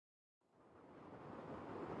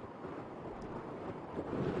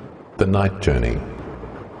Night Journey.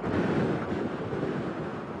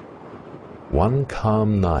 One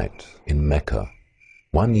calm night in Mecca,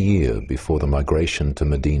 1 year before the migration to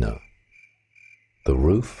Medina, the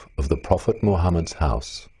roof of the Prophet Muhammad's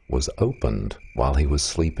house was opened while he was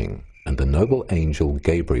sleeping, and the noble angel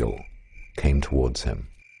Gabriel came towards him.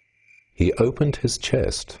 He opened his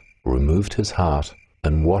chest, removed his heart,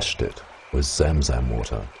 and washed it with Zamzam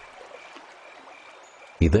water.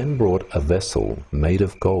 He then brought a vessel made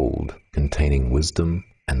of gold containing wisdom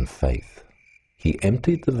and faith. He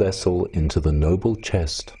emptied the vessel into the noble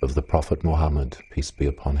chest of the Prophet Muhammad, peace be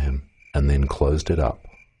upon him, and then closed it up.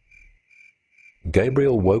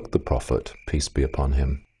 Gabriel woke the Prophet, peace be upon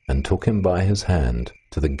him, and took him by his hand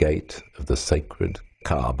to the gate of the sacred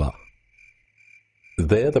Kaaba.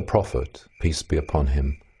 There the Prophet, peace be upon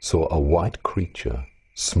him, saw a white creature,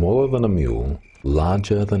 smaller than a mule,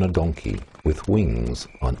 larger than a donkey, with wings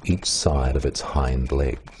on each side of its hind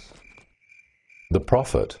legs. The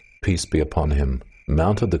Prophet, peace be upon him,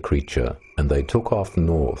 mounted the creature, and they took off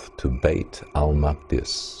north to Bayt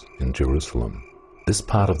al-Maqdis in Jerusalem. This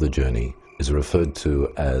part of the journey is referred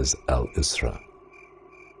to as Al-Isra.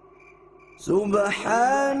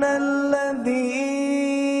 سبحان الذي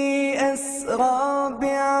أسرى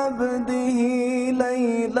بعبده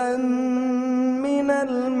ليلا من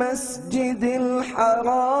المسجد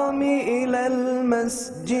الحرام إلى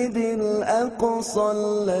المسجد الأقصى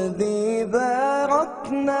الذي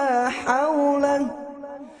باركنا حوله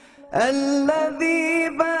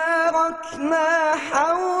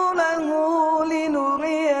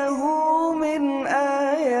لنريه من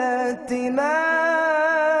آياتنا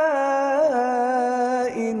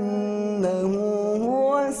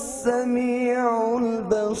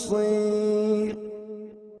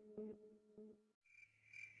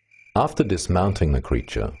After dismounting the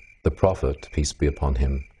creature, the Prophet, peace be upon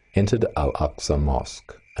him, entered Al-Aqsa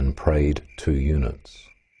Mosque and prayed 2 units.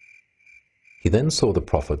 He then saw the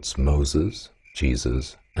prophets Moses,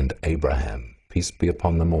 Jesus, and Abraham, peace be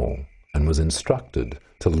upon them all, and was instructed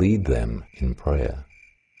to lead them in prayer.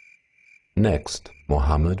 Next,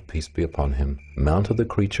 Muhammad, peace be upon him, mounted the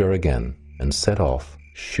creature again and set off,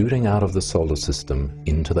 shooting out of the solar system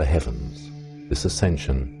into the heavens. This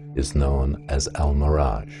ascension is known as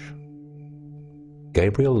Al-Miraj.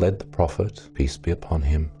 Gabriel led the Prophet, peace be upon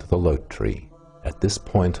him, to the Lot tree. At this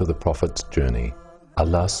point of the Prophet's journey,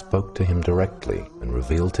 Allah spoke to him directly and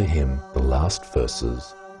revealed to him the last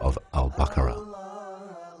verses of Al-Baqarah.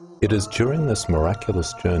 It is during this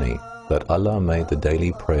miraculous journey that Allah made the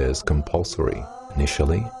daily prayers compulsory.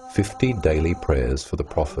 Initially, 50 daily prayers for the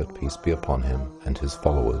Prophet, peace be upon him, and his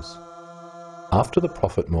followers. After the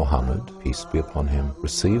Prophet Muhammad, peace be upon him,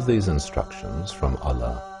 received these instructions from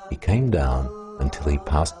Allah, he came down until he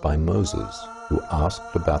passed by Moses, who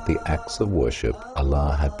asked about the acts of worship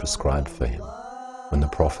Allah had prescribed for him. When the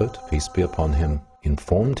Prophet, peace be upon him,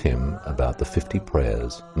 informed him about the 50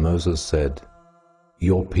 prayers, Moses said,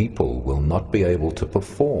 "Your people will not be able to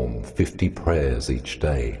perform 50 prayers each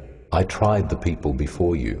day. I tried the people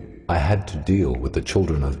before you. I had to deal with the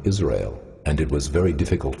children of Israel, and it was very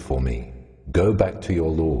difficult for me. Go back to your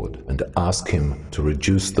Lord and ask him to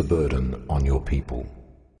reduce the burden on your people."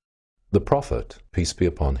 The Prophet, peace be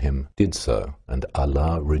upon him, did so, and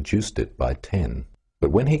Allah reduced it by 10.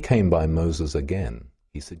 But when he came by Moses again,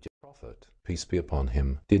 he suggested, Prophet, peace be upon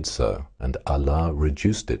him, did so, and Allah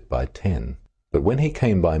reduced it by 10. But when he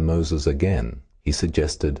came by Moses again, he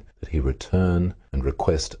suggested that he return and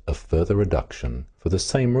request a further reduction for the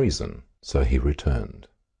same reason, so he returned.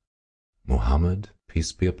 Muhammad,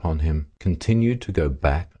 peace be upon him, continued to go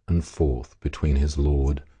back and forth between his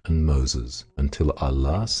Lord and Moses until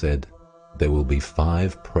Allah said, "There will be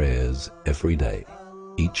 5 prayers every day,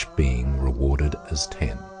 each being rewarded as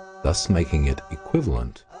 10, thus making it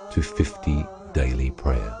equivalent to 50 daily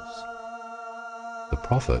prayers." The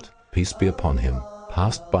Prophet, peace be upon him,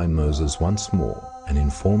 passed by Moses once more and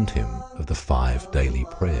informed him of the 5 daily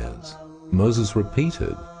prayers. Moses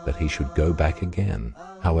repeated that he should go back again.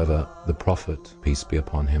 However, the Prophet, peace be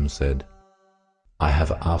upon him, said, "I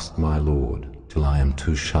have asked my Lord till I am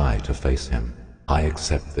too shy to face him. I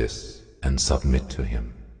accept this and submit to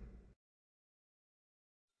him."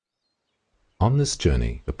 On this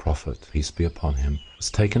journey, the Prophet, peace be upon him,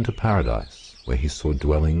 was taken to paradise, where he saw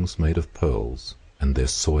dwellings made of pearls and their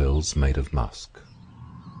soils made of musk.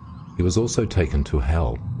 He was also taken to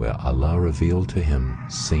hell, where Allah revealed to him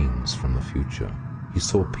scenes from the future. He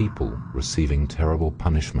saw people receiving terrible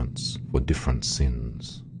punishments for different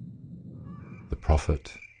sins. The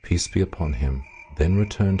Prophet, peace be upon him, then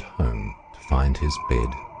returned home to find his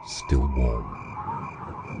bed still warm.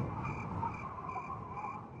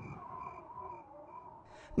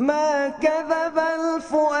 ما كذب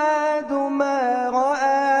الفؤاد ما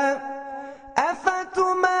رأى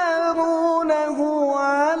أفتمارونه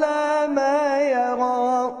على ما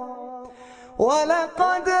يرى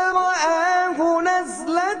ولقد رآه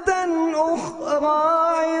نزلة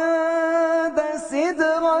أخرى عند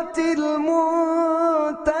سدرة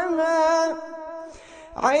المنتهى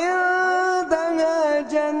عندها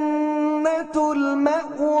جنة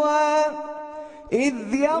المأوى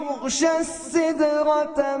إذ يغشى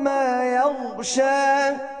السدرة ما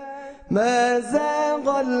يغشى ما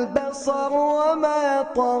زاغ البصر وما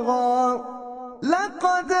طغى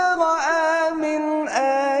لقد رأى من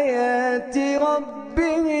آيات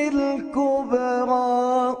ربه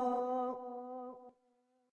الكبرى.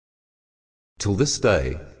 Till this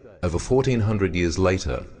day, over 1400 years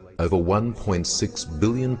later, over 1.6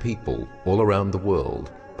 billion people all around the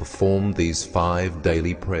world perform these 5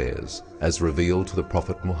 daily prayers as revealed to the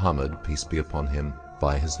Prophet Muhammad, peace be upon him,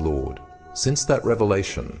 by his Lord. Since that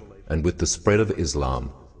revelation, and with the spread of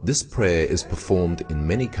Islam, this prayer is performed in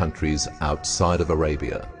many countries outside of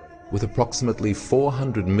Arabia, with approximately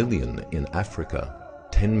 400 million in Africa,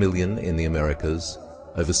 10 million in the Americas,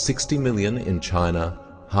 over 60 million in China,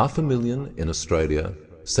 500,000 in Australia,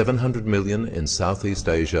 700 million in Southeast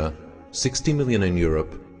Asia, 60 million in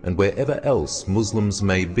Europe, and wherever else Muslims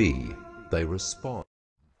may be, they respond.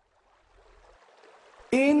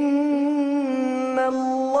 Inna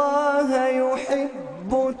Allah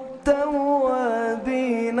yuhibbu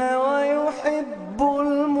at-tawwabin wa yuhibbu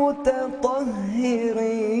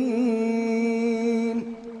al-mutatahhirin.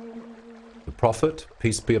 The Prophet,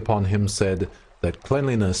 peace be upon him, said that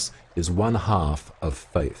cleanliness is 1/2 of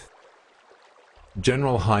faith.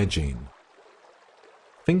 General hygiene.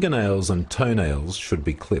 Fingernails and toenails should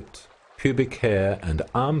be clipped. Pubic hair and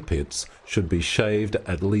armpits should be shaved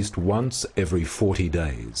at least once every 40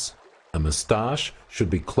 days. A moustache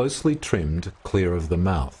should be closely trimmed clear of the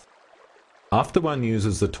mouth. After one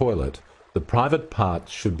uses the toilet, the private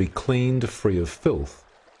parts should be cleaned free of filth,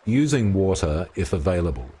 using water if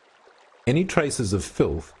available. Any traces of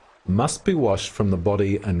filth must be washed from the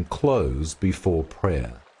body and clothes before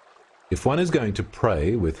prayer. If one is going to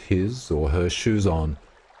pray with his or her shoes on,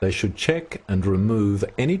 they should check and remove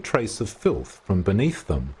any trace of filth from beneath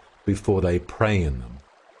them before they pray in them.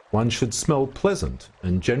 One should smell pleasant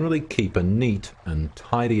and generally keep a neat and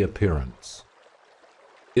tidy appearance.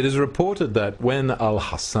 It is reported that when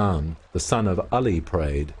Al-Hassan, the son of Ali,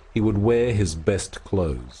 prayed, he would wear his best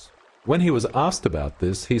clothes. When he was asked about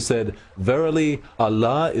this, he said, "Verily,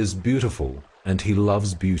 Allah is beautiful, and He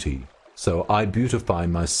loves beauty, so I beautify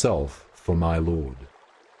myself for my Lord."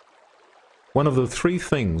 One of the 3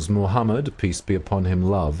 things Muhammad, peace be upon him,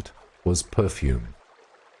 loved was perfume.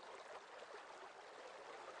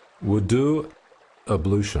 Wudu,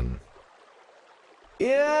 ablution.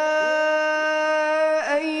 يا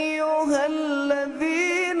أيها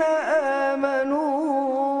الذين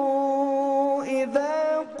آمنوا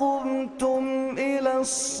إذا قمتم إلى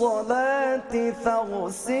الصلاة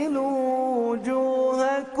فاغسلوا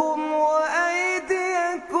وجوهكم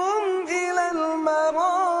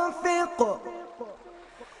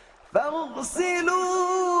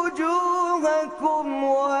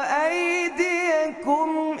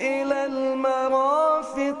وأيديكم إلى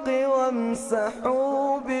المرافق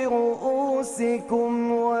وامسحوا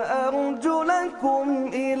برؤوسكم وأرجلكم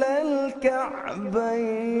إلى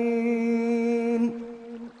الكعبين.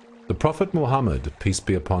 The Prophet Muhammad, peace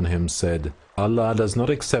be upon him, said, Allah does not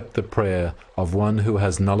accept the prayer of one who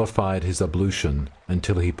has nullified his ablution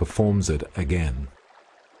until he performs it again.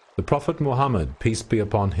 The Prophet Muhammad, peace be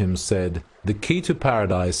upon him, said, the key to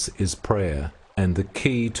paradise is prayer, and the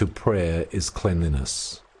key to prayer is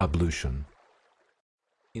cleanliness, ablution.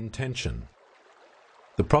 Intention.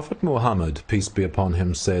 The Prophet Muhammad, peace be upon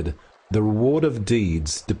him, said, the reward of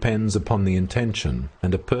deeds depends upon the intention,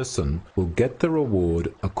 and a person will get the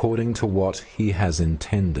reward according to what he has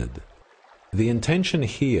intended. The intention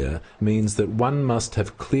here means that one must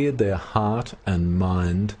have cleared their heart and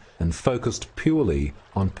mind and focused purely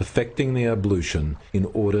on perfecting the ablution in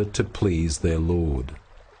order to please their Lord.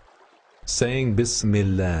 Saying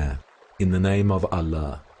Bismillah, in the name of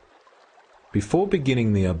Allah. Before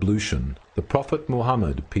beginning the ablution, the Prophet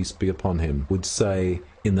Muhammad, peace be upon him, would say,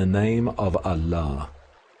 in the name of Allah.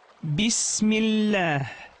 Bismillah.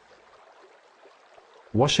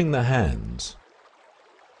 Washing the hands.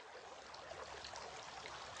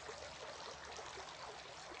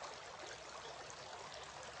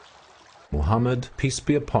 Muhammad, peace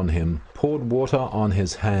be upon him, poured water on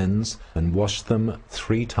his hands and washed them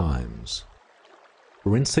 3 times.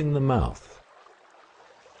 Rinsing the mouth.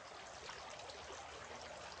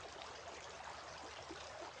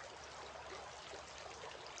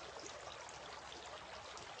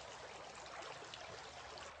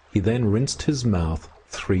 He then rinsed his mouth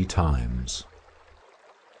 3 times.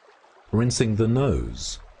 Rinsing the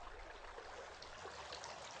nose.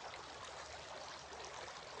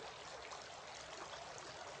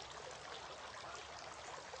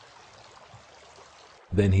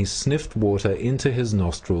 Then he sniffed water into his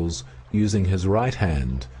nostrils using his right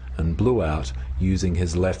hand and blew out using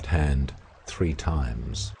his left hand 3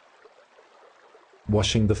 times.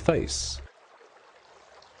 Washing the face.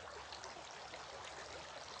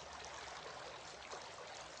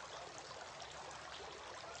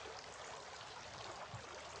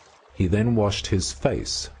 He then washed his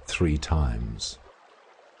face 3 times.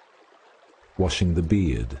 Washing the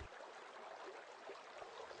beard.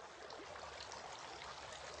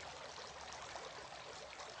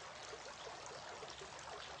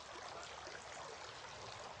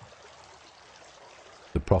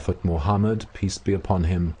 The Prophet Muhammad, peace be upon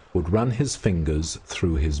him, would run his fingers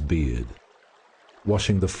through his beard,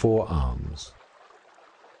 washing the forearms.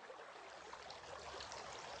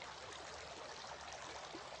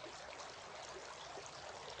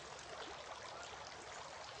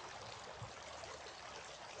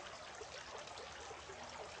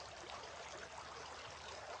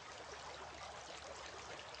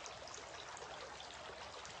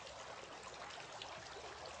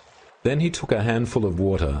 Then he took a handful of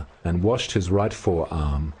water and washed his right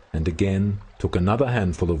forearm, and again took another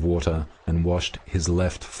handful of water and washed his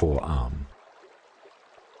left forearm.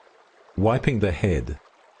 Wiping the head.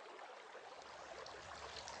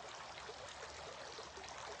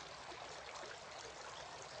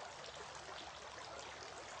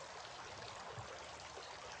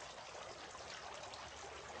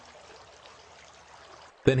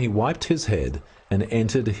 Then he wiped his head and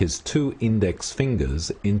entered his 2 index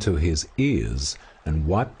fingers into his ears and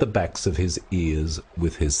wiped the backs of his ears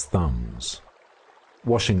with his thumbs.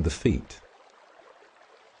 Washing the feet.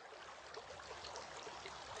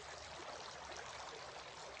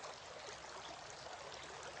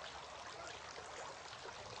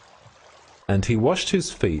 And he washed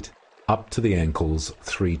his feet up to the ankles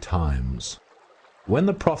 3 times. When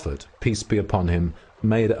the Prophet, peace be upon him,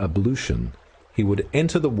 made ablution, he would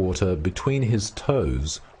enter the water between his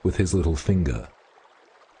toes with his little finger.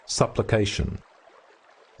 Supplication.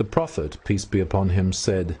 The Prophet, peace be upon him,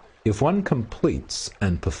 said, "If one completes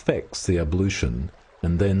and perfects the ablution,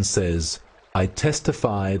 and then says, 'I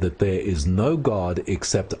testify that there is no God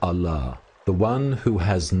except Allah, the one who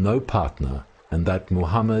has no partner, and that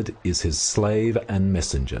Muhammad is his slave and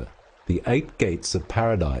messenger,' the 8 gates of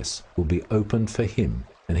paradise will be opened for him,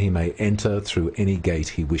 and he may enter through any gate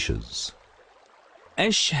he wishes."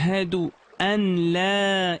 أشهد أن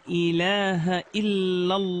لا إله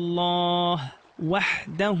إلا الله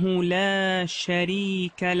وحده لا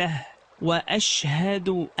شريك له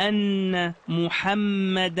وأشهد أن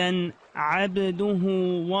محمدا عبده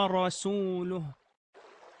ورسوله.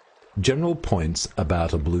 General points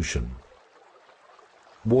about ablution.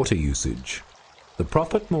 Water usage. The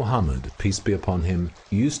Prophet Muhammad, peace be upon him,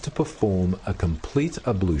 used to perform a complete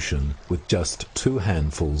ablution with just 2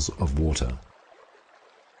 handfuls of water.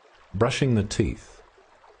 Brushing the teeth.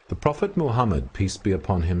 The Prophet Muhammad, peace be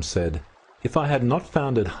upon him, said, "If I had not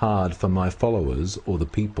found it hard for my followers or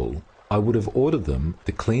the people, I would have ordered them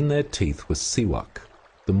to clean their teeth with siwak,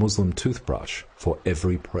 the Muslim toothbrush, for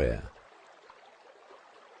every prayer."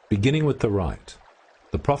 Beginning with the right.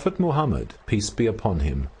 The Prophet Muhammad, peace be upon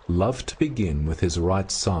him, loved to begin with his right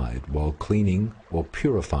side while cleaning or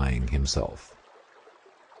purifying himself.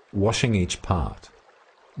 Washing each part.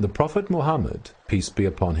 The Prophet Muhammad, peace be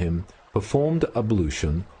upon him, performed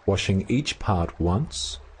ablution, washing each part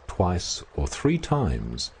once, twice, or 3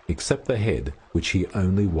 times, except the head, which he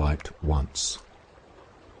only wiped once.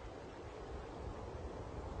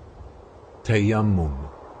 Tayammum,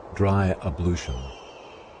 dry ablution.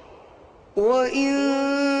 وإن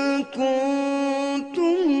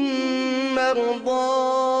كنتم مرضى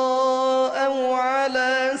أو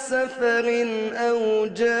على سفر أو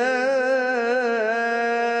جاء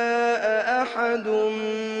أحد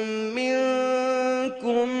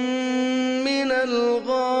منكم من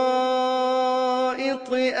الغائط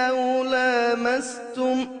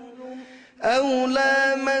أو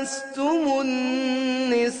لامستم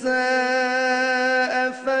النساء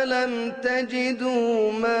فلم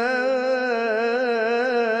تجدوا ماء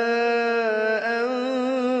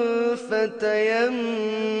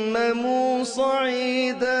فتيمموا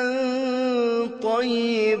صعيدا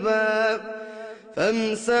طيبا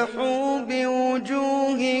فامسحوا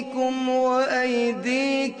بوجوهكم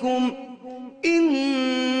وأيديكم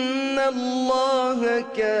إن الله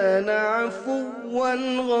كان عفوا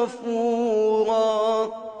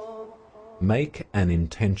غفورا. Make an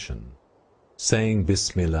intention, saying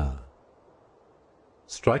Bismillah.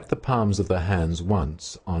 Strike the palms of the hands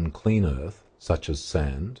once on clean earth, such as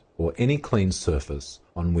sand, or any clean surface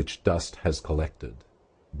on which dust has collected.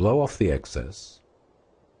 Blow off the excess.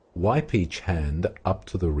 Wipe each hand up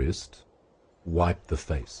to the wrist. Wipe the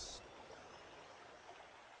face.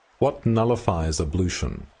 What nullifies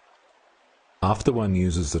ablution? After one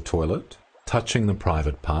uses the toilet, touching the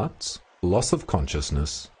private parts, loss of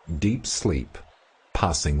consciousness, deep sleep,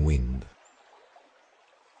 passing wind.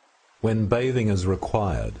 When bathing is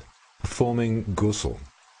required, performing ghusl.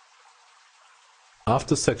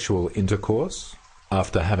 After sexual intercourse,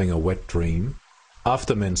 after having a wet dream,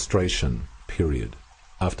 after menstruation, period,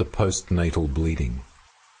 after postnatal bleeding.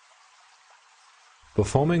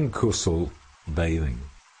 Performing ghusl, bathing.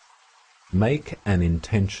 Make an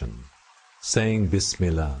intention, saying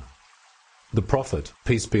Bismillah. The Prophet,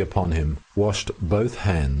 peace be upon him, washed both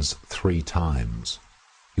hands 3 times.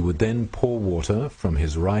 He would then pour water from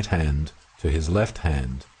his right hand to his left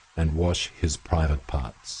hand and wash his private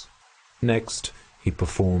parts. Next, he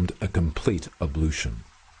performed a complete ablution.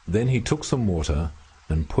 Then he took some water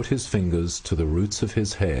and put his fingers to the roots of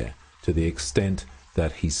his hair to the extent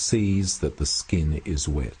that he sees that the skin is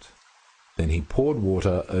wet. Then he poured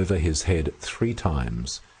water over his head 3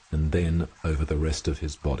 times and then over the rest of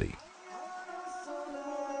his body.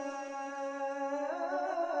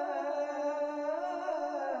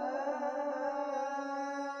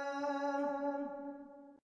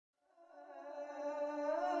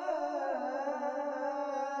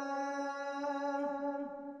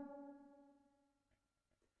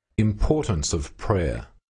 Importance of prayer.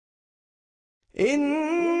 إنني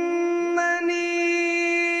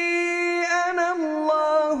أنا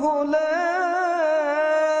الله لا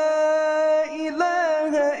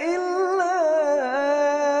إله إلا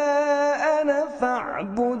أنا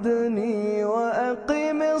فاعبدني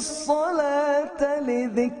وأقم الصلاة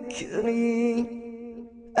لذكري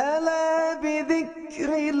ألا بذكر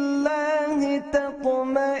الله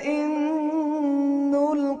تطمئن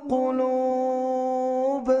القلوب.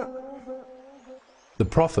 The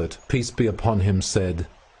Prophet, peace be upon him, said,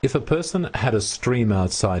 if a person had a stream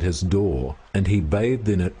outside his door and he bathed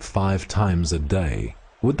in it 5 times a day,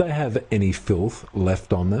 would they have any filth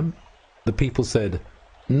left on them? The people said,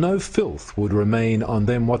 no filth would remain on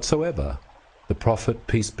them whatsoever. The Prophet,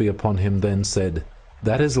 peace be upon him, then said,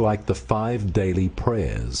 that is like the 5 daily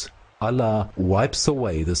prayers. Allah wipes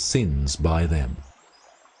away the sins by them.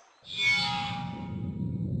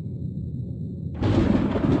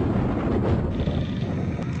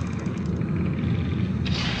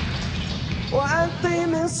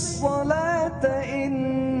 وأقم الصلاة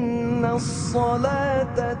إن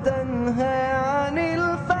الصلاة تنهى عن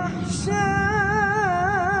الفحشاء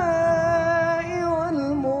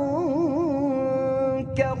والمنكر.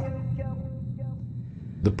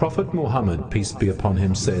 The Prophet Muhammad, peace be upon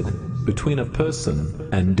him, said, between a person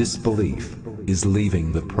and disbelief is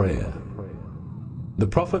leaving the prayer. The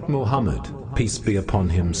Prophet Muhammad, peace be upon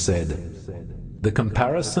him, said, the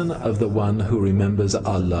comparison of the one who remembers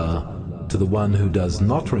Allah to the one who does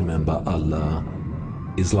not remember Allah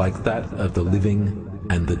is like that of the living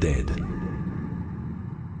and the dead.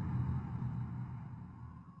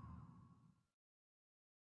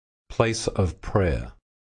 Place of prayer.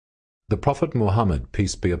 The Prophet Muhammad,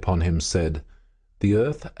 peace be upon him, said, the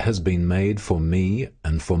earth has been made for me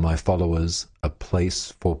and for my followers a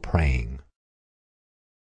place for praying.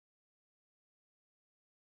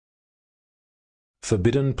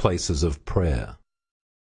 Forbidden places of prayer.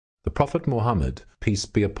 The Prophet Muhammad, peace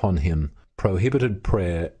be upon him, prohibited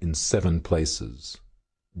prayer in 7 places: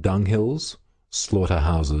 dunghills,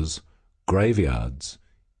 slaughterhouses, graveyards,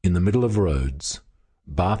 in the middle of roads,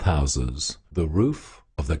 bathhouses, the roof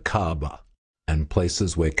of the Kaaba, and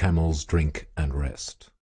places where camels drink and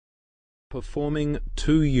rest. Performing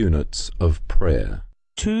 2 units of prayer.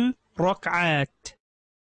 2 ركعات.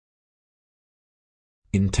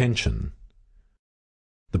 Intention.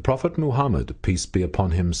 The Prophet Muhammad, peace be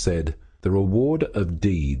upon him, said, the reward of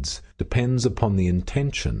deeds depends upon the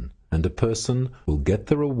intention, and a person will get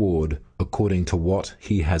the reward according to what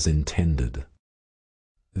he has intended.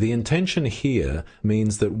 The intention here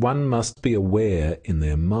means that one must be aware in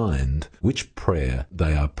their mind which prayer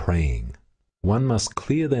they are praying. One must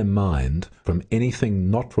clear their mind from anything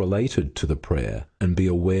not related to the prayer and be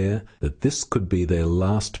aware that this could be their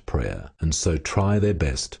last prayer, and so try their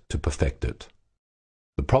best to perfect it.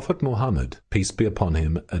 The Prophet Muhammad, peace be upon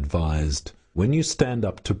him, advised, when you stand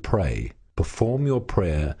up to pray, perform your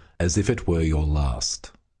prayer as if it were your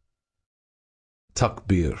last.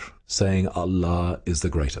 Takbir, saying Allah is the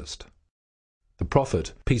greatest. The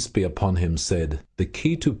Prophet, peace be upon him, said, "The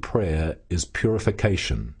key to prayer is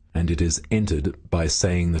purification, and it is entered by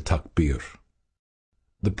saying the takbir."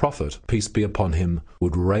 The Prophet, peace be upon him,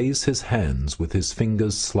 would raise his hands with his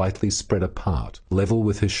fingers slightly spread apart, level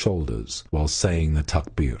with his shoulders, while saying the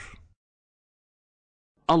takbir.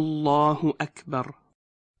 Allahu Akbar.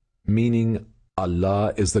 Meaning,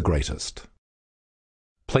 Allah is the greatest.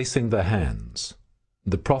 Placing the hands.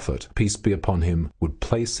 The Prophet, peace be upon him, would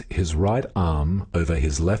place his right arm over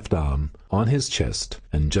his left arm on his chest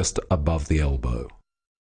and just above the elbow.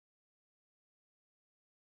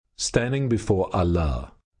 Standing before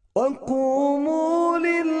Allah. وَقُومُوا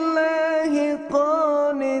لِلَّهِ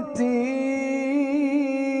قَانِتِينَ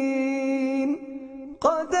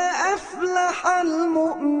قَدْ أَفْلَحَ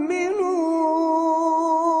الْمُؤْمِنُونَ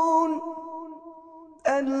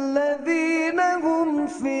الَّذِينَ هُمْ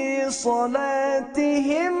فِي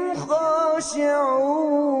صَلَاتِهِمْ خَاشِعُونَ.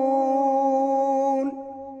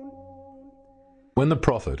 When the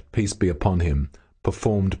Prophet, peace be upon him,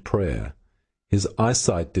 performed prayer, his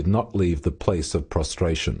eyesight did not leave the place of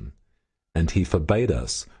prostration, and he forbade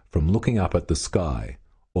us from looking up at the sky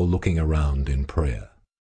or looking around in prayer.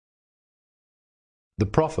 The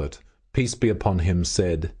Prophet, peace be upon him,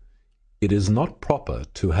 said, "It is not proper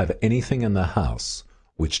to have anything in the house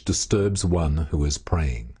which disturbs one who is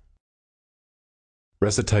praying."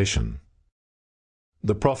 Recitation.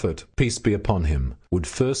 The Prophet, peace be upon him, would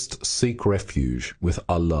first seek refuge with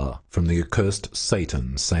Allah from the accursed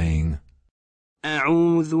Satan, saying,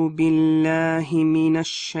 أعوذ بالله من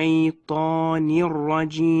الشيطان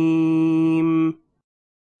الرجيم.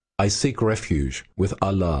 I seek refuge with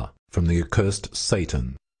Allah from the accursed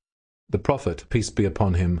Satan. The Prophet, peace be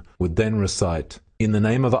upon him, would then recite, "In the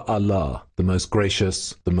name of Allah, the most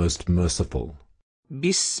gracious, the most merciful."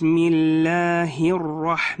 بسم الله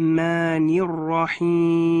الرحمن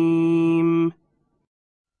الرحيم.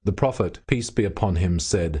 The Prophet, peace be upon him,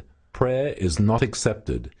 said, "Prayer is not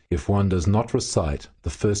accepted if one does not recite the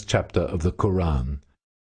first chapter of the Quran."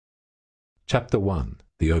 Chapter 1,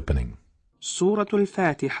 the opening. سورة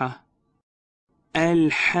الفاتحة.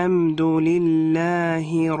 الحمد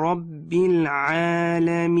لله رب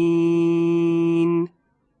العالمين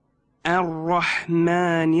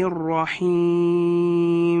الرحمن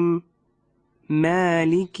الرحيم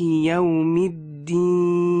مالك يوم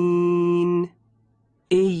الدين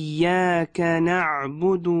إياك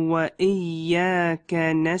نعبد وإياك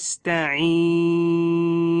نستعين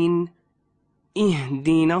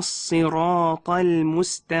اهدنا الصراط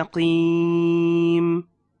المستقيم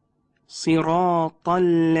صراط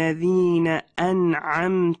الذين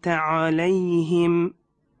أنعمت عليهم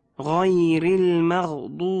غير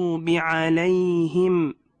المغضوب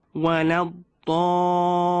عليهم ولا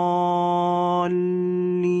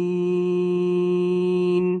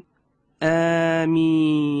الضالين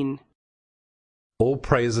آمين. All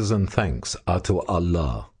praises and thanks are to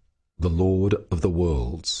Allah, the Lord of the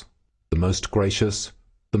worlds, the most gracious,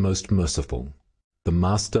 the most merciful, the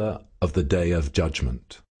Master of the Day of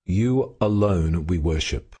Judgment. You alone we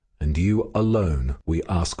worship, and you alone we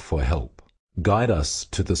ask for help. Guide us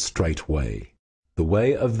to the straight way, the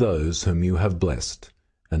way of those whom you have blessed,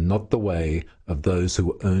 and not the way of those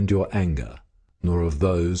who earned your anger, nor of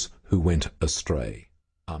those who went astray.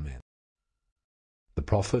 Amen. The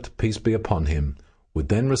Prophet, peace be upon him, would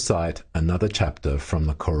then recite another chapter from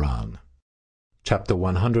the Quran. Chapter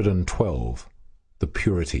 112, the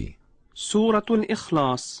Purity. سورة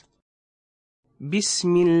الإخلاص.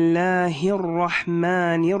 بسم الله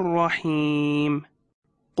الرحمن الرحيم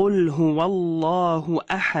قل هو الله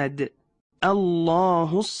أحد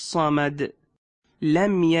الله الصمد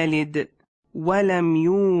لم يلد ولم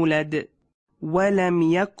يولد ولم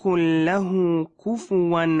يكن له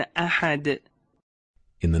كفوا أحد.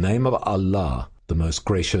 In the name of Allah, the most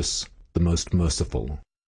gracious, the most merciful.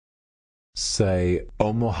 Say,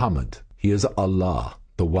 O Muhammad, He is Allah,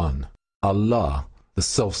 the One, Allah, the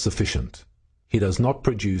Self-Sufficient. He does not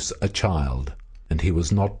produce a child, and He was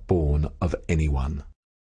not born of anyone,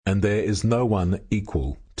 and there is no one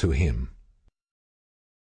equal to Him.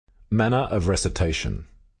 Manner of recitation.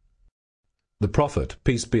 The Prophet,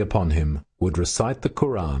 peace be upon him, would recite the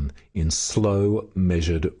Quran in slow,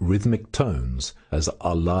 measured, rhythmic tones as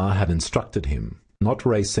Allah had instructed him, not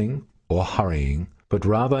racing or hurrying, but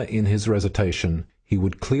rather in his recitation he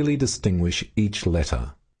would clearly distinguish each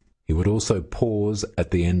letter. He would also pause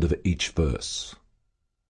at the end of each verse.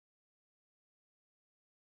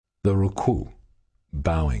 The Ruku,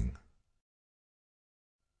 bowing.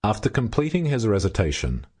 After completing his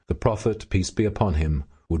recitation, the Prophet, peace be upon him,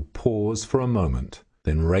 would pause for a moment,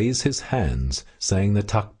 then raise his hands, saying the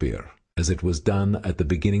takbir, as it was done at the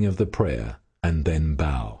beginning of the prayer, and then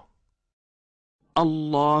bow.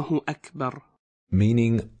 Allahu Akbar.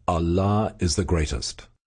 Meaning Allah is the greatest.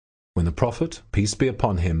 When the Prophet, peace be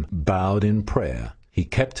upon him, bowed in prayer, he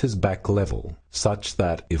kept his back level, such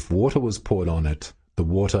that if water was poured on it, the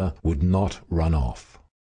water would not run off.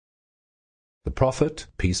 The Prophet,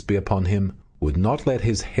 peace be upon him, would not let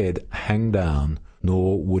his head hang down,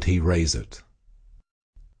 nor would he raise it.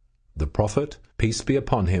 The Prophet, peace be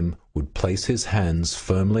upon him, would place his hands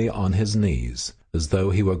firmly on his knees, as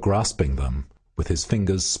though he were grasping them, with his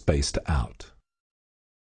fingers spaced out.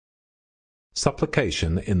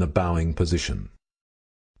 Supplication in the bowing position.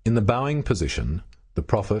 In the bowing position, the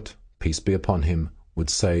Prophet, peace be upon him, would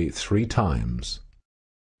say 3 times,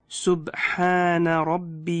 Subhana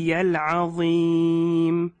Rabbiyal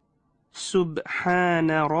Azim.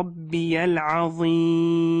 Subhana Rabbiyal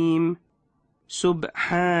Azim.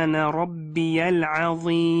 Subhana Rabbiyal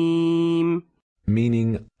Azim.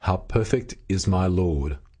 meaning, how perfect is my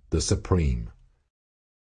Lord, the Supreme.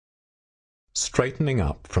 Straightening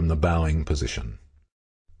up from the bowing position.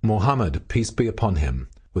 Muhammad, peace be upon him,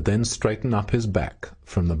 would then straighten up his back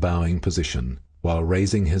from the bowing position while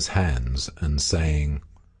raising his hands and saying,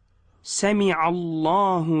 Sami'a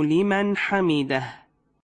Allahu liman hamidah.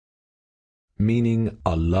 meaning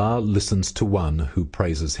Allah listens to one who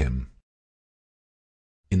praises him.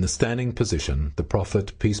 In the standing position, the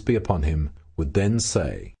Prophet, peace be upon him, would then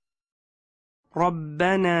say,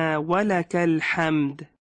 Rabbana walakal hamd.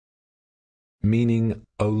 meaning,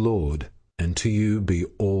 O Lord, and to you be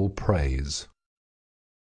all praise.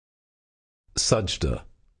 Sajda,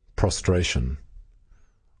 prostration.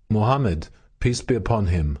 Muhammad, peace be upon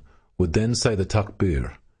him, would then say the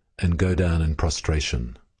takbir and go down in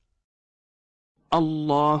prostration.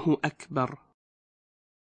 Allahu Akbar.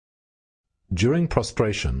 During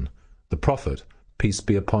prostration, the Prophet, peace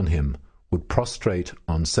be upon him, would prostrate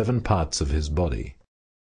on 7 parts of his body: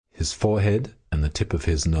 his forehead and the tip of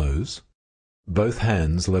his nose, both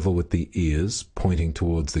hands level with the ears pointing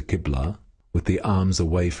towards the Qibla, with the arms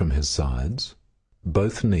away from his sides,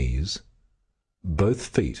 both knees, both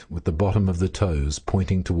feet with the bottom of the toes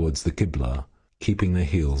pointing towards the Qibla, keeping the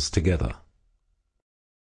heels together.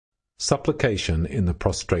 Supplication in the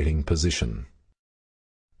prostrating position.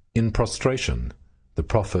 In prostration, the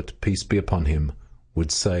Prophet, peace be upon him,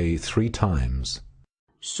 would say 3 times,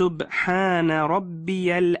 Subhana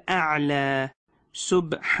Rabbiyal A'la.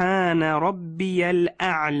 Subhana Rabbiyal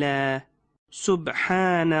A'la.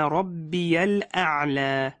 Subhana Rabbiyal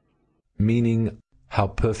A'la. meaning, how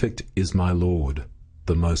perfect is my Lord,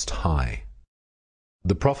 the Most High.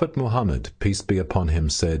 The Prophet Muhammad, peace be upon him,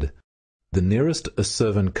 said, the nearest a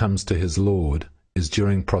servant comes to his Lord is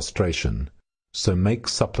during prostration, so make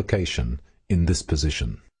supplication in this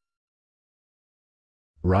position.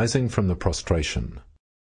 Rising from the prostration,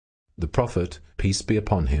 the Prophet, peace be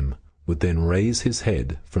upon him, would then raise his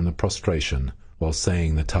head from the prostration while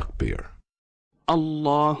saying the takbir.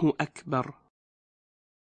 Allahu Akbar.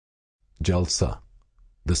 Jalsa,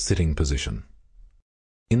 the sitting position.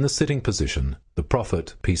 In the sitting position, the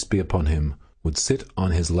Prophet, peace be upon him, would sit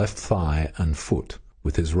on his left thigh and foot,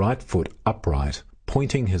 with his right foot upright,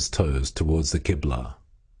 pointing his toes towards the Qibla.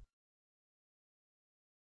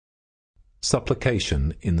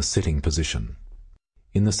 Supplication in the sitting position.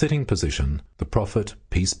 In the sitting position, the Prophet,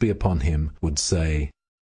 peace be upon him, would say,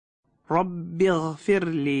 Rabbi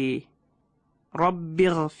ghfirli. Rabbi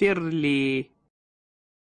ghfirli.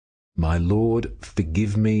 my Lord,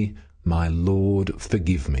 forgive me, my Lord,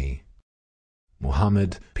 forgive me.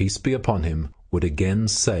 Muhammad, peace be upon him, would again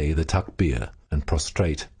say the takbir and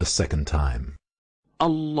prostrate a 2nd time.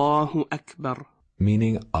 Allahu Akbar.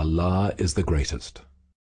 Meaning Allah is the greatest.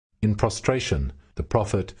 In prostration, the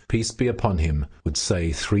Prophet, peace be upon him, would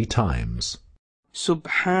say 3 times,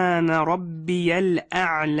 Subhana Rabbiyal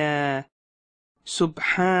A'la.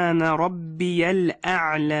 Subhana Rabbiyal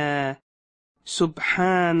A'la.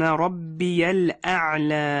 Subhana Rabbiyal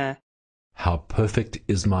A'la. how perfect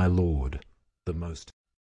is my Lord, the Most.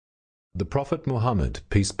 The Prophet Muhammad,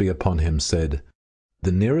 peace be upon him, said,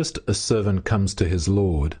 the nearest a servant comes to his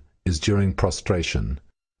Lord is during prostration,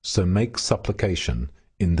 so make supplication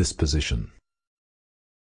in this position.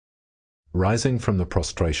 Rising from the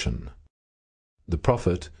prostration, the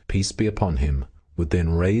Prophet, peace be upon him, would then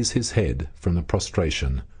raise his head from the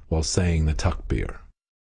prostration while saying the takbir.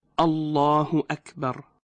 Allahu Akbar.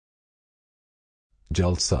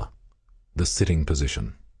 Jalsa, the sitting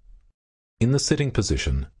position. In the sitting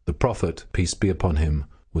position, the Prophet, peace be upon him,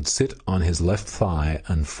 would sit on his left thigh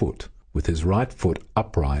and foot, with his right foot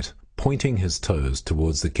upright, pointing his toes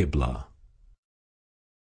towards the Qibla.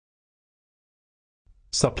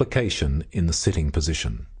 Supplication in the sitting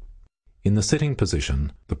position. In the sitting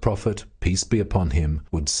position, the Prophet, peace be upon him,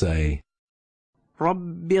 would say,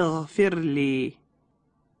 رب اغفر لي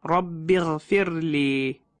رب اغفر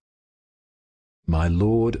لي My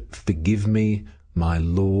Lord, forgive me, my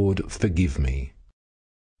Lord, forgive me.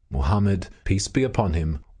 Muhammad, peace be upon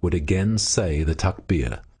him, would again say the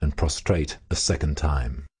takbir and prostrate a second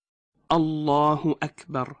time, الله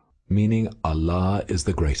أكبر meaning Allah is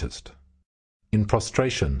the greatest. In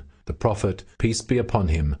prostration, the Prophet, peace be upon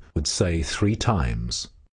him, would say 3 times,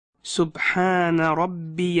 سبحان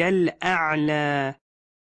ربي الأعلى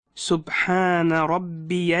سبحان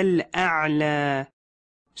ربي الأعلى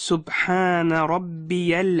سبحان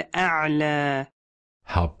ربي الأعلى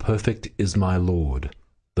How perfect is my Lord,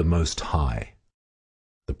 the Most High.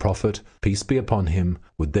 The Prophet, peace be upon him,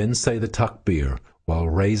 would then say the takbir while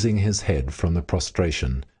raising his head from the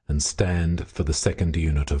prostration and stand for the second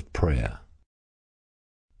unit of prayer.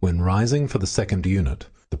 When rising for the second unit,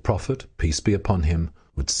 the Prophet, peace be upon him,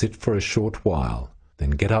 would sit for a short while,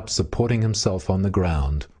 then get up supporting himself on the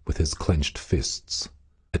ground with his clenched fists.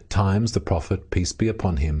 At times the Prophet, peace be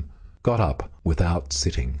upon him, got up without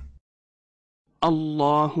sitting.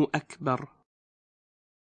 الله أكبر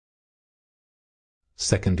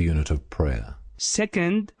Second unit of prayer.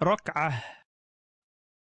 second ركعة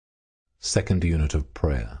Second unit of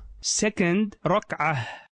prayer. second ركعة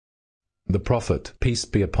The Prophet, peace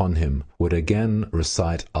be upon him, would again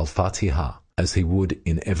recite Al-Fatiha as he would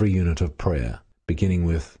in every unit of prayer, beginning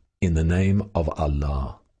with, In the name of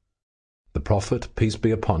Allah. The Prophet, peace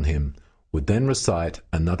be upon him, would then recite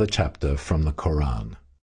another chapter from the Quran.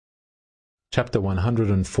 Chapter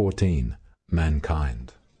 114,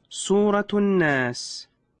 Mankind. سورة الناس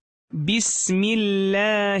بسم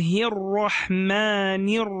الله الرحمن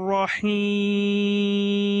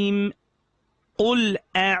الرحيم قل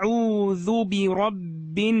أعوذ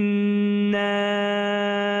برب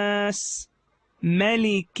الناس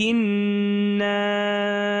ملك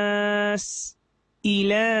الناس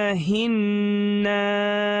إله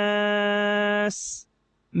الناس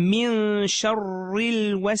من شر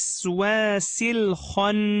الوسواس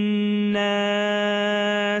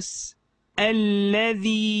الخناس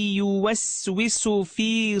الذي يوسوس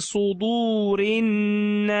في صدور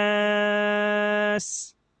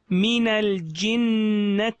الناس من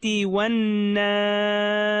الجنة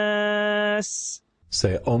والناس.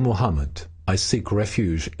 Say, O Muhammad, I seek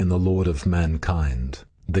refuge in the Lord of mankind,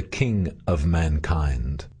 the King of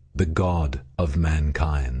mankind, the God of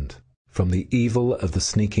mankind, from the evil of the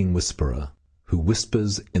sneaking whisperer, who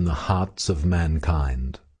whispers in the hearts of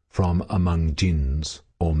mankind, from among jinns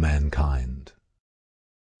or mankind.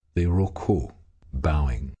 The ruku,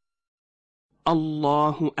 bowing.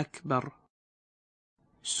 الله أكبر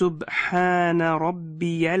سبحان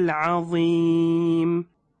ربي العظيم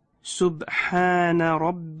سبحان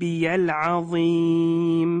ربي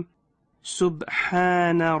العظيم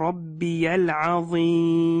سبحان ربي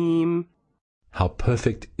العظيم. How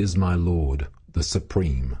perfect is my Lord, the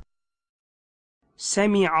Supreme.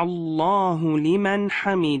 سمع الله لمن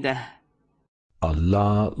حمده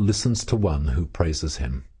Allah listens to one who praises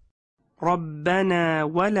him. ربنا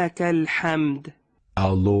ولك الحمد.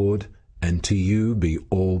 Our Lord, and to you be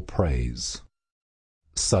all praise.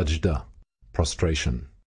 Sajda, prostration.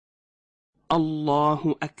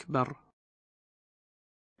 الله أكبر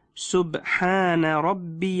سبحان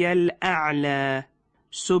ربي الأعلى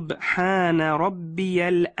سبحان ربي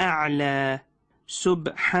الأعلى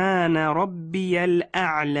سبحان ربي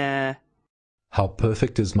الأعلى. How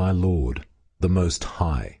perfect is my Lord, the Most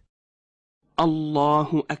High.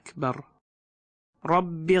 الله أكبر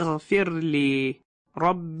رب اغفر لي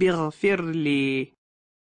رب اغفر لي.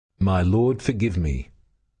 My Lord, forgive me.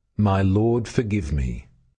 My Lord, forgive me.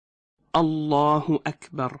 الله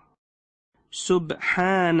أكبر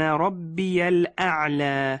سبحان ربي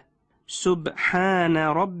الأعلى سبحان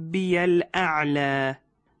ربي الأعلى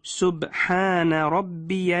سبحان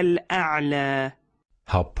ربي الأعلى.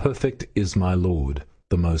 How perfect is my Lord,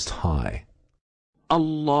 the Most High.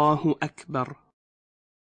 الله أكبر.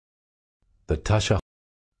 The Tashahhud.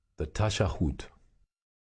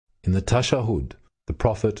 In the Tashahhud, the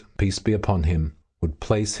Prophet, peace be upon him, would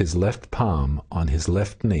place his left palm on his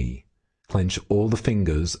left knee, clench all the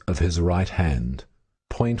fingers of his right hand,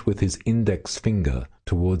 point with his index finger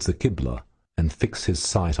towards the Qibla, and fix his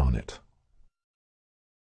sight on it.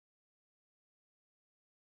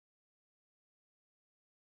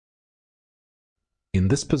 In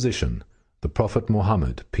this position, the Prophet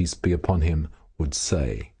Muhammad, peace be upon him, would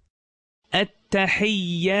say,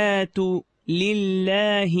 التحيات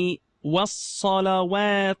لله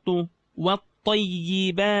والصلوات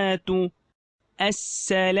والطيبات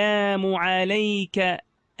السلام عليك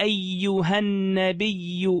أيها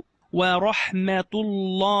النبي ورحمة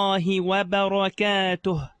الله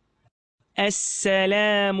وبركاته.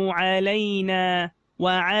 السلام علينا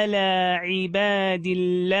وعلى عباد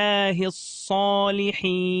الله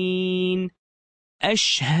الصالحين.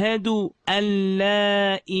 أشهد أن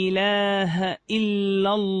لا إله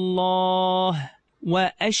إلا الله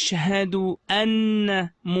وأشهد أن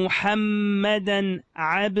محمدا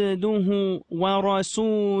عبده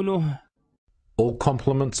ورسوله. All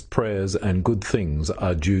compliments, prayers, and good things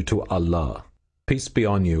are due to Allah. Peace be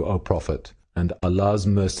on you, O Prophet, and Allah's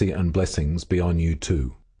mercy and blessings be on you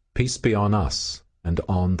too. Peace be on us and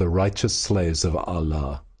on the righteous slaves of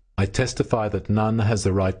Allah. I testify that none has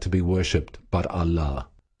the right to be worshipped but Allah,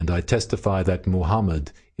 and I testify that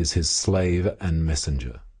Muhammad is his slave and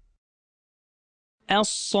messenger.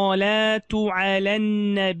 الصلاة على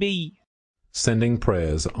النبي. Sending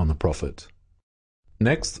prayers on the Prophet.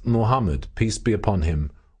 Next, Muhammad, peace be upon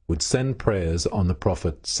him, would send prayers on the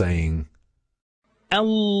Prophet, saying,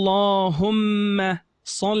 اللهم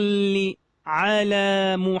صل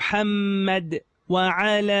على محمد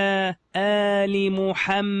وعلى آل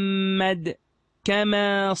محمد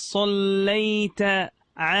كما صليت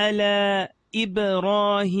على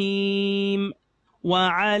إبراهيم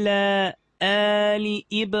وعلى آل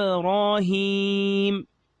إبراهيم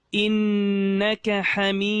إنك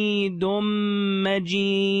حميد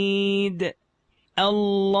مجيد.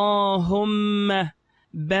 اللهم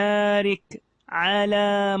بارك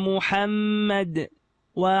على محمد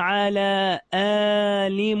وعلى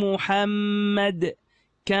آل محمد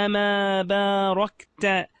كما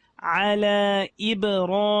باركت على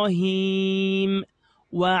إبراهيم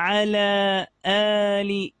وعلى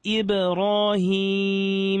آل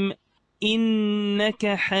إبراهيم إنك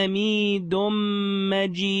حميد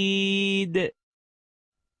مجيد.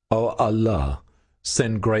 O Allah,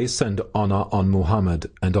 send grace and honor on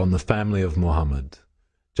Muhammad and on the family of Muhammad,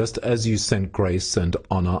 just as you sent grace and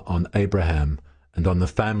honor on Abraham and on the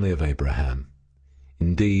family of Abraham.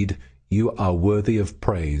 Indeed, you are worthy of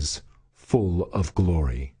praise, full of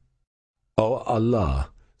glory. O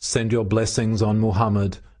Allah, send your blessings on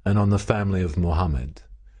Muhammad and on the family of Muhammad,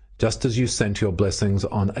 just as you sent your blessings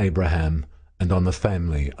on Abraham and on the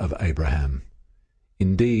family of Abraham.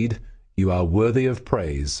 Indeed, you are worthy of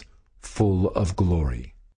praise, full of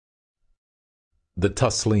glory. The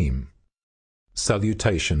Taslim,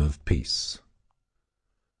 salutation of peace.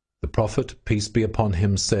 The Prophet, peace be upon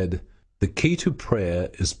him, said, "The key to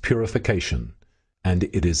prayer is purification, and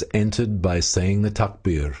it is entered by saying the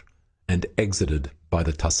takbir and exited by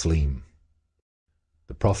the taslim."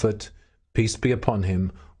 The Prophet, peace be upon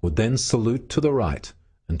him, would then salute to the right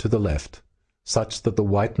and to the left, such that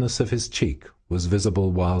the whiteness of his cheek was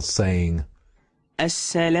visible while saying,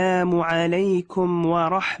 السلام عليكم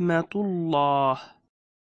ورحمة الله.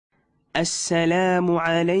 السلام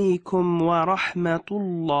عليكم ورحمة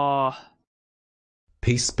الله.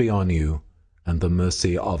 Peace be on you and the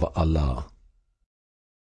mercy of Allah.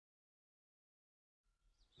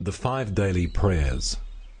 The 5 daily prayers.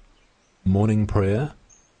 Morning prayer,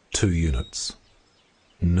 2 units.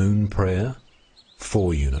 Noon prayer,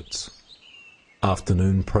 4 units.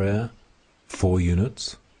 Afternoon prayer, 4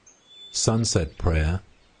 units. Sunset prayer,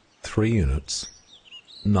 3 units.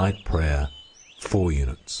 Night prayer, 4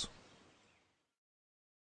 units.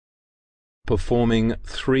 Performing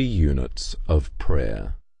 3 units of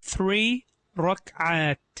prayer. 3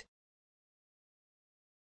 ركعات.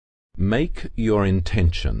 Make your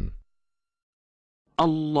intention.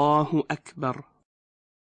 الله أكبر.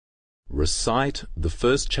 Recite the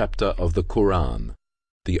first chapter of the Quran,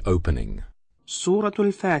 the opening. سورة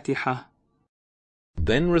الفاتحة.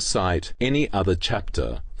 Then recite any other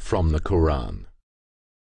chapter from the Quran.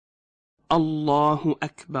 الله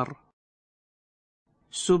أكبر.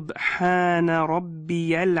 سبحان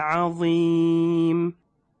ربي العظيم.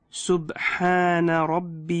 سبحان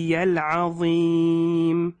ربي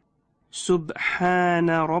العظيم. سبحان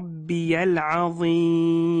ربي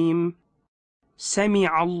العظيم.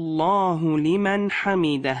 سمع الله لمن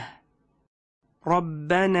حمده.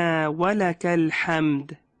 ربنا ولك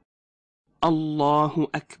الحمد. الله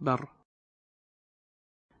أكبر.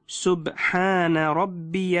 سبحان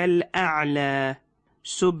ربي الأعلى.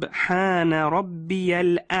 سبحان ربي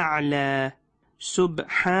الأعلى.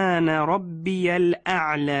 سبحان ربي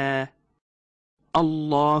الأعلى.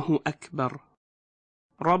 الله أكبر.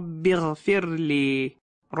 رب اغفر لي.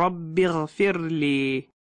 رب اغفر لي.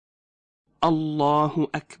 الله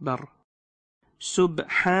أكبر.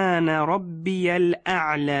 سبحان ربي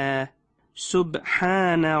الأعلى.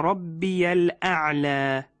 سبحان ربي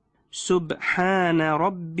الأعلى. سبحان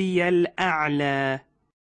ربي الأعلى.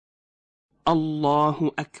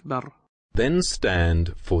 الله أكبر. Then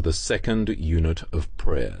stand for the second unit of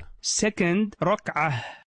prayer. Second ركعة.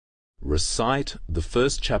 Recite the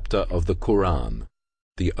first chapter of the Quran,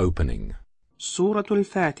 the opening. سورة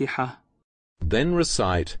الفاتحة. Then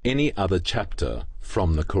recite any other chapter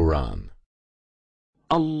from the Quran.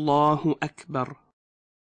 الله أكبر.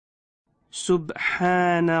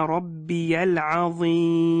 سبحان ربي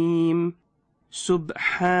العظيم.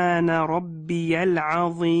 سبحان ربي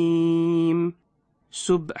العظيم.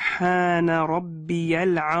 سبحان ربي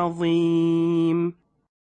العظيم.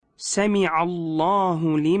 سمع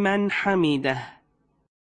الله لمن حمده.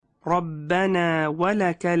 ربنا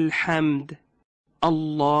ولك الحمد.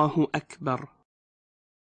 الله أكبر.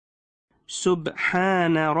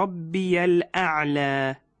 سبحان ربي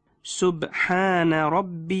الأعلى. سبحان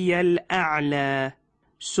ربي الأعلى.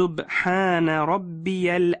 سبحان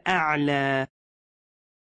ربي الأعلى.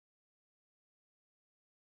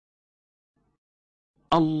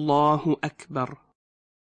 الله أكبر.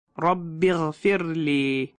 رب اغفر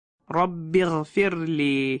لي. رب اغفر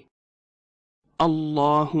لي.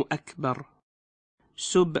 الله أكبر.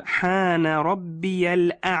 سبحان ربي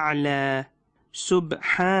الأعلى.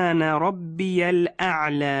 سبحان ربي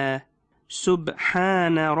الأعلى.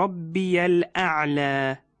 سبحان ربي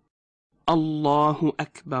الأعلى. الله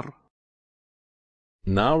أكبر.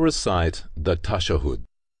 Now recite the Tashahhud.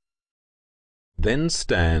 Then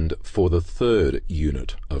stand for the third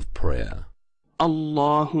unit of prayer.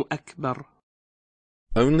 الله أكبر.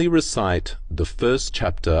 Only recite the first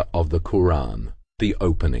chapter of the Quran, the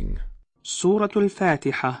opening. سورة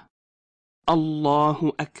الفاتحة.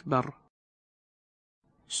 الله أكبر.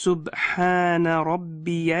 سبحان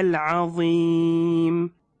ربي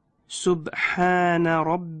العظيم. سبحان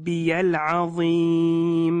ربي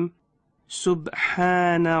العظيم.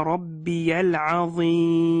 سبحان ربي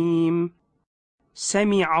العظيم.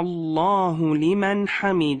 سمع الله لمن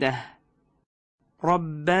حمده.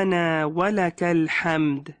 ربنا ولك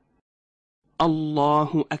الحمد.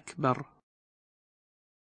 الله أكبر.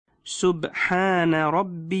 سبحان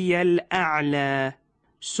ربي الأعلى.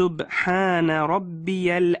 سبحان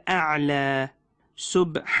ربي الأعلى.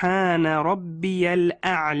 سبحان ربي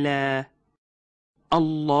الأعلى.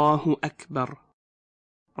 الله أكبر.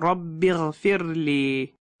 رب اغفر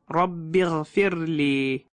لي. رب اغفر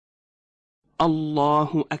لي.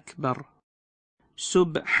 الله أكبر.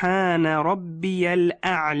 سبحان ربي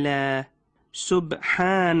الأعلى.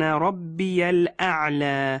 سبحان ربي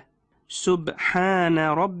الأعلى. سبحان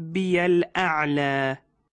ربي الأعلى.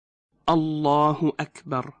 الله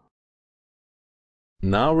أكبر.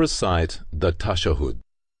 Now recite the Tashahhud.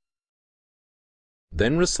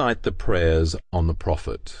 Then recite the prayers on the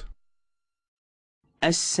Prophet.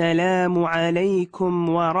 السلام عليكم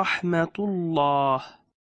ورحمة الله.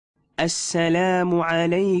 السلام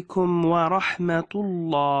عليكم ورحمة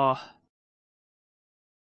الله.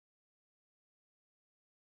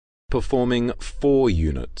 Performing 4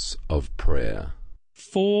 units of prayer.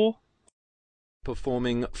 4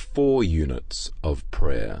 Performing 4 units of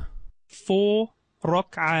prayer. 4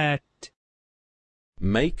 ركعات.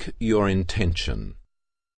 Make your intention.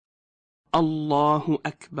 الله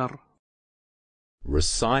أكبر.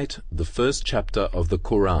 Recite the first chapter of the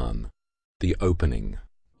Quran, the opening.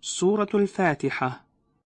 سورة الفاتحة.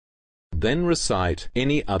 Then recite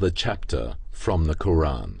any other chapter from the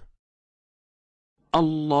Quran.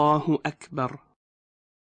 الله أكبر.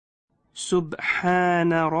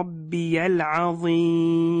 سبحان ربي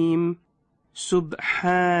العظيم.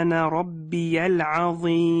 سبحان ربي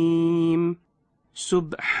العظيم.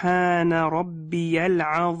 سبحان ربي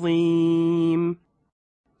العظيم.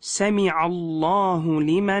 سمع الله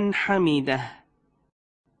لمن حمده.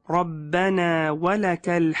 ربنا ولك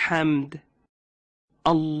الحمد.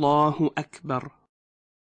 الله أكبر.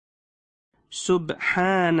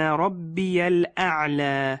 سبحان ربي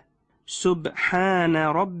الأعلى. سبحان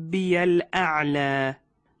ربي الأعلى.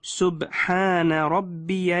 سبحان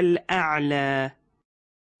ربي الأعلى.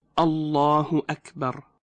 الله أكبر.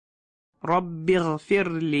 رب اغفر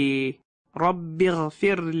لي. رب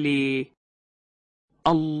اغفر لي.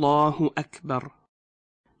 الله أكبر.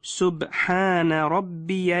 سبحان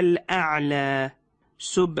ربي الأعلى.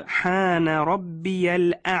 سبحان ربي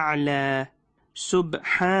الأعلى.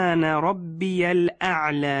 سبحان ربي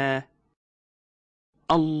الأعلى.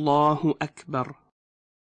 الله أكبر.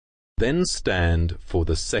 Then stand for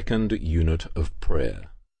the second unit of prayer.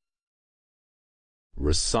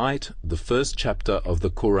 Recite the first chapter of the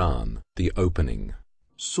Quran, the opening.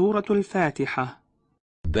 سورة الفاتحة.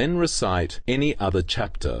 Then recite any other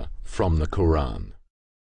chapter from the Quran.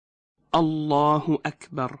 الله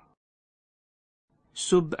أكبر.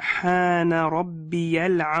 سبحان ربي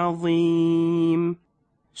العظيم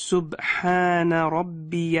سبحان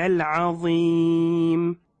ربي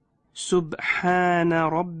العظيم سبحان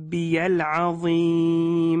ربي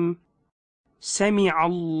العظيم سمع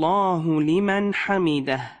الله لمن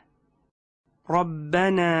حمده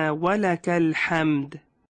ربنا ولك الحمد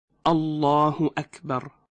الله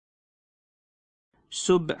أكبر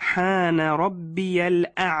سبحان ربي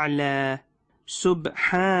الأعلى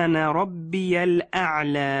سبحان ربي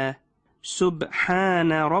الأعلى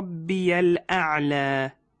سبحان ربي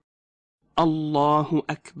الأعلى الله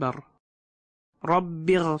أكبر رب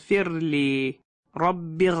اغفر لي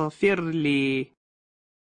رب اغفر لي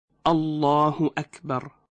الله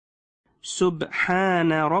أكبر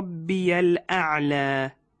سبحان ربي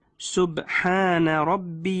الأعلى سبحان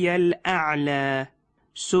ربي الأعلى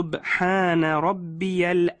سبحان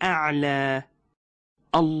ربي الأعلى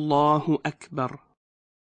الله أكبر.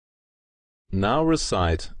 Now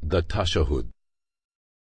recite the Tashahhud.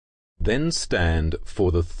 Then stand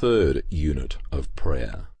for the third unit of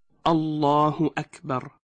prayer. Allahu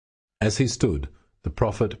Akbar. As he stood, the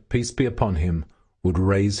Prophet, peace be upon him, would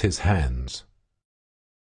raise his hands.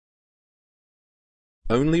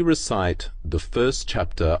 Only recite the first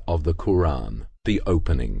chapter of the Quran, the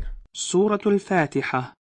opening. Surah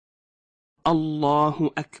Al-Fatiha.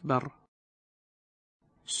 Allahu Akbar.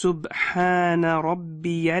 سبحان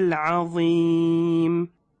ربي العظيم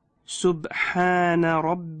سبحان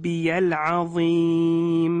ربي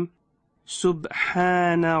العظيم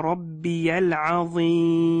سبحان ربي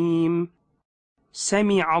العظيم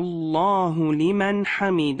سمع الله لمن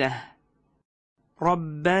حمده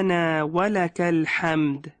ربنا ولك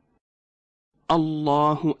الحمد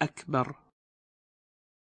الله أكبر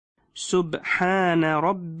سبحان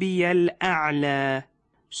ربي الأعلى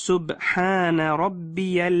سبحان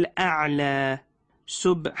ربي الأعلى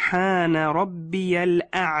سبحان ربي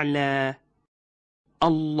الأعلى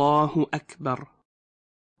الله أكبر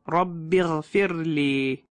رب اغفر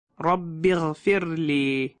لي رب اغفر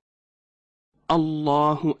لي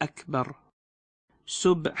الله أكبر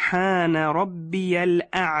سبحان ربي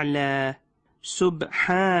الأعلى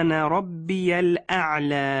سبحان ربي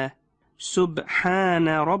الأعلى سبحان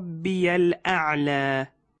ربي الأعلى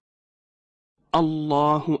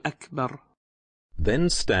Allahu Akbar. Then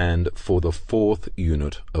stand for the fourth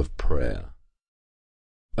unit of prayer.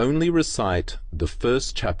 Only recite the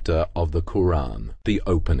first chapter of the Quran, the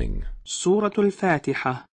opening. Surah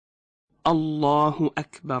Al-Fatiha. Allahu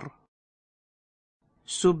Akbar.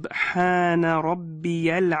 سبحان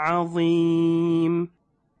ربي العظيم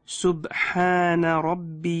سبحان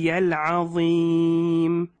ربي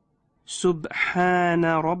العظيم سبحان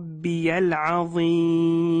ربي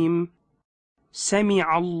العظيم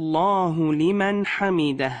سمع الله لمن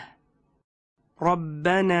حمده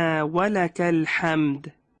ربنا ولك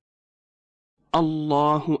الحمد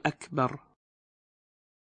الله أكبر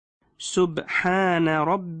سبحان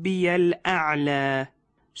ربي الأعلى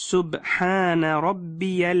سبحان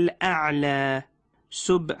ربي الأعلى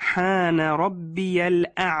سبحان ربي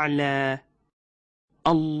الأعلى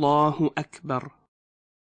الله أكبر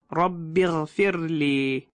رب اغفر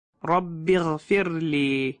لي رب اغفر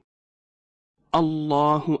لي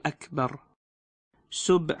الله أكبر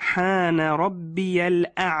سبحان ربي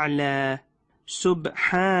الأعلى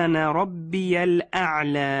سبحان ربي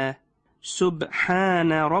الأعلى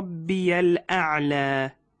سبحان ربي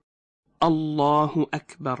الأعلى الله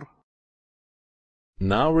أكبر.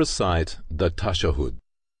 Now recite the Tashahhud.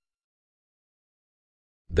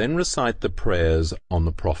 Then recite the prayers on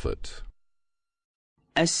the Prophet.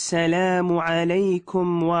 السلام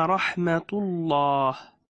عليكم ورحمة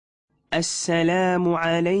الله السلام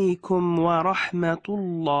عليكم ورحمة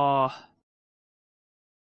الله.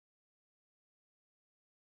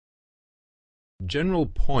 General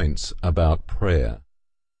points about prayer.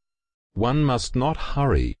 One must not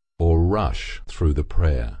hurry or rush through the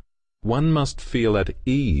prayer. One must feel at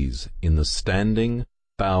ease in the standing,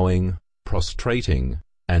 bowing, prostrating,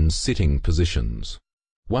 and sitting positions.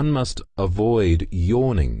 One must avoid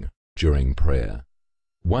yawning during prayer.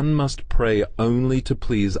 One must pray only to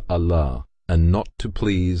please Allah and not to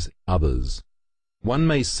please others. One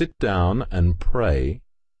may sit down and pray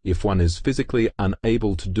if one is physically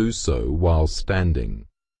unable to do so while standing.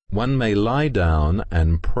 One may lie down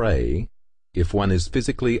and pray if one is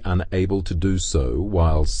physically unable to do so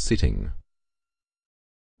while sitting.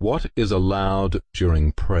 What is allowed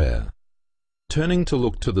during prayer? Turning to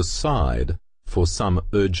look to the side for some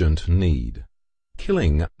urgent need.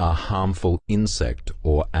 Killing a harmful insect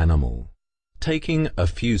or animal, taking a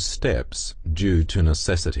few steps due to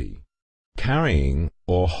necessity, carrying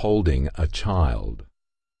or holding a child,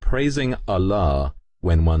 praising Allah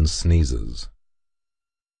when one sneezes.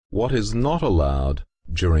 What is not allowed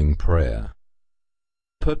during prayer?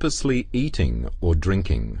 Purposely eating or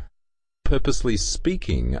drinking. Purposely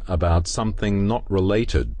speaking about something not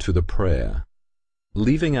related to the prayer.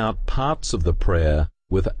 Leaving out parts of the prayer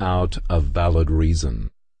without a valid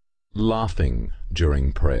reason. Laughing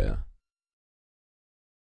during prayer.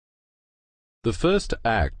 The first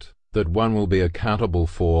act that one will be accountable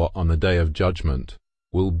for on the Day of Judgment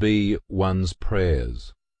will be one's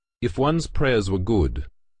prayers. If one's prayers were good,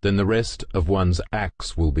 then the rest of one's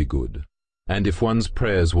acts will be good. And if one's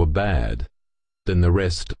prayers were bad, then the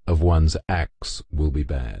rest of one's acts will be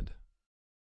bad.